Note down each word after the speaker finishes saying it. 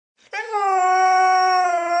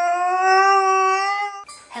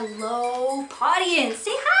Pawdience.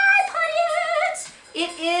 Say hi, Pawdience!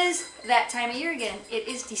 It is that time of year again. It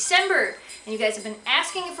is December, and you guys have been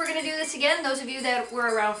asking if we're going to do this again. Those of you that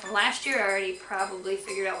were around from last year already probably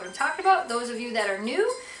figured out what I'm talking about. Those of you that are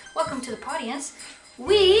new, welcome to the Pawdience.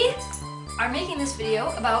 We are making this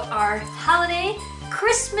video about our holiday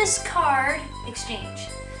Christmas card exchange.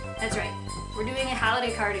 That's right. We're doing a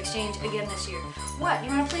holiday card exchange again this year. What?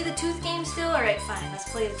 You want to play the tooth game still? Alright, fine.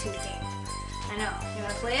 Let's play the tooth game. I know. You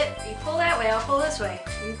want to play it? You pull that way, I'll pull this way.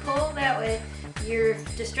 You pull that way. You're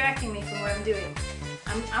distracting me from what I'm doing.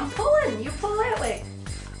 I'm pulling. You pull that way.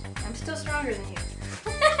 I'm still stronger than you.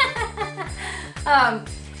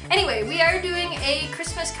 Anyway, we are doing a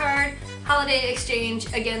Christmas card holiday exchange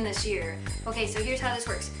again this year. Okay, so here's how this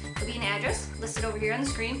works. There'll be an address listed over here on the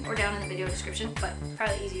screen or down in the video description, but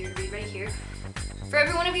probably easier to read right here. For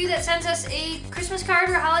every one of you that sends us a Christmas card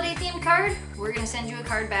or a holiday themed card, we're going to send you a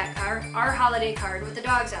card back, our holiday card with the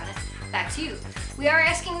dogs on it, back to you. We are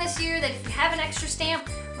asking this year that if you have an extra stamp,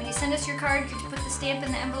 when you send us your card, could you put the stamp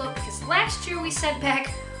in the envelope? Because last year we sent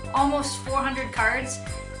back almost 400 cards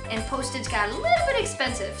and postage got a little bit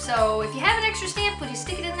expensive. So if you have an extra stamp, would you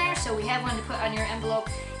stick it in there so we have one to put on your envelope?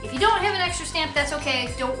 If you don't have an extra stamp, that's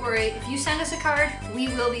okay. Don't worry. If you send us a card, we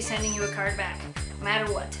will be sending you a card back, no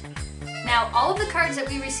matter what. Now, all of the cards that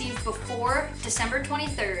we received before December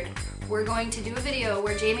 23rd, we're going to do a video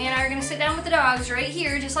where Jamie and I are going to sit down with the dogs right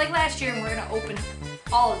here, just like last year, and we're going to open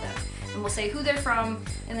all of them. And we'll say who they're from,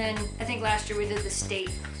 and then I think last year we did the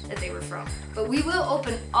state that they were from. But we will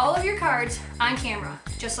open all of your cards on camera,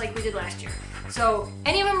 just like we did last year. So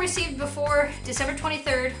any of them received before December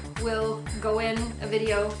 23rd will go in a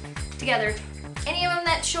video together. Any of them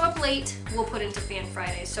that show up late, we'll put into Fan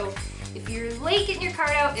Friday. So if you're late getting your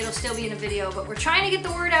card out, it'll still be in a video, but we're trying to get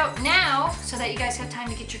the word out now so that you guys have time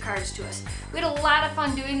to get your cards to us. We had a lot of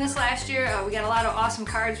fun doing this last year. We got a lot of awesome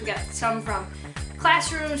cards. We got some from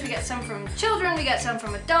classrooms, we got some from children, we got some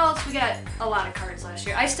from adults. We got a lot of cards last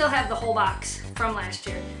year. I still have the whole box from last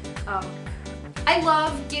year. I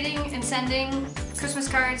love getting and sending Christmas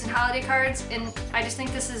cards and holiday cards, and I just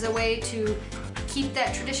think this is a way to keep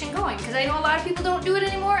that tradition going, because I know a lot of people don't do it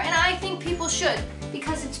anymore, and I think people should,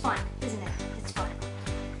 because it's fun, isn't it? It's fun.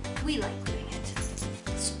 We like doing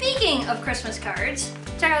it. Speaking of Christmas cards,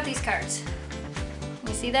 check out these cards.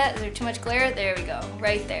 You see that? Is there too much glare? There we go,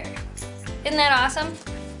 right there. Isn't that awesome?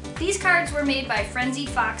 These cards were made by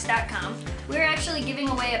FrenziedFox.com. We're actually giving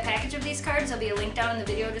away a package of these cards. There'll be a link down in the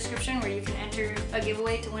video description where you can enter a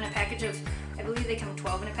giveaway to win a package of, I believe they come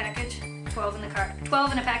 12 in a package, 12 in a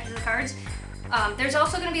package of the cards. There's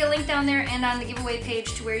also going to be a link down there and on the giveaway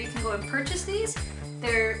page to where you can go and purchase these.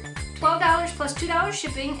 They're $12 plus $2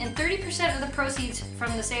 shipping, and 30% of the proceeds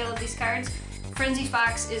from the sale of these cards, Frenzied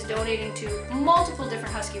Fox is donating to multiple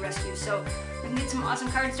different Husky rescues. So we can get some awesome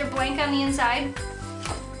cards. They're blank on the inside.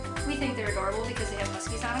 We think they're adorable because they have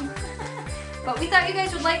Huskies on them. But we thought you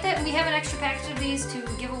guys would like that, and we have an extra package of these to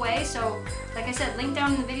give away. So, like I said, link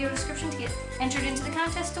down in the video description to get entered into the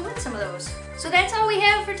contest to win some of those. So that's all we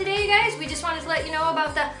have for today, you guys. We just wanted to let you know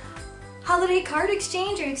about the holiday card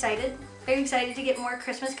exchange. Are you excited? Are you excited to get more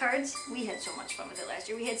Christmas cards? We had so much fun with it last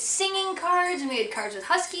year. We had singing cards, and we had cards with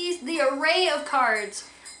Huskies, the array of cards.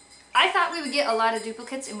 I thought we would get a lot of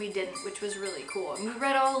duplicates, and we didn't, which was really cool. And we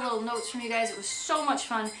read all the little notes from you guys. It was so much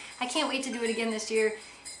fun. I can't wait to do it again this year.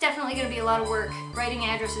 It's definitely going to be a lot of work. Writing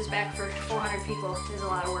addresses back for 400 people is a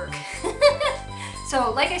lot of work.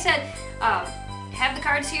 So, like I said, have the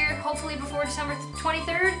cards here, hopefully before December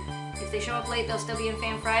 23rd. If they show up late, they'll still be in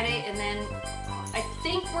Fan Friday, and then I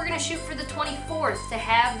think we're going to shoot for the 24th to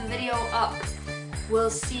have the video up. We'll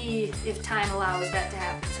see if time allows that to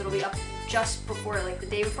happen. So it'll be up just before, like the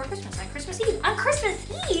day before Christmas, on Christmas Eve. On Christmas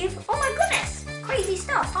Eve? Oh my goodness! Crazy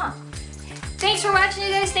stuff, huh? Thanks for watching, you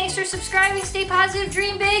guys. Thanks for subscribing. Stay positive,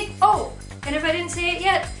 dream big. Oh, and if I didn't say it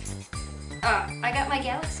yet, I got my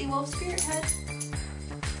Galaxy Wolf Spirit Hood.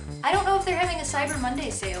 I don't know if they're having a Cyber Monday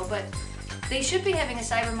sale, but they should be having a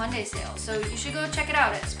Cyber Monday sale. So you should go check it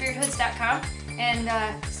out at spirithoods.com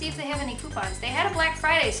and see if they have any coupons. They had a Black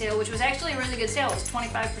Friday sale, which was actually a really good sale. It was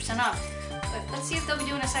 25% off. But let's see if they'll be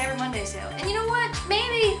doing a Cyber Monday sale. And you know what?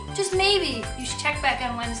 Maybe, just maybe, you should check back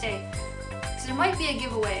on Wednesday. Because there might be a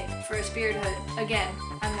giveaway for a Spirit Hood again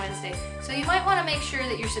on Wednesday. So you might want to make sure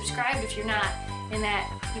that you're subscribed if you're not, and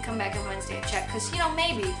that you come back on Wednesday and check. Because, you know,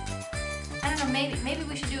 maybe, I don't know, maybe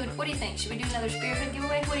we should do it. What do you think? Should we do another Spirit Hood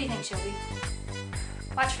giveaway? What do you think, Shelby?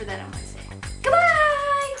 Watch for that on Wednesday.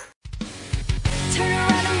 Goodbye! Turn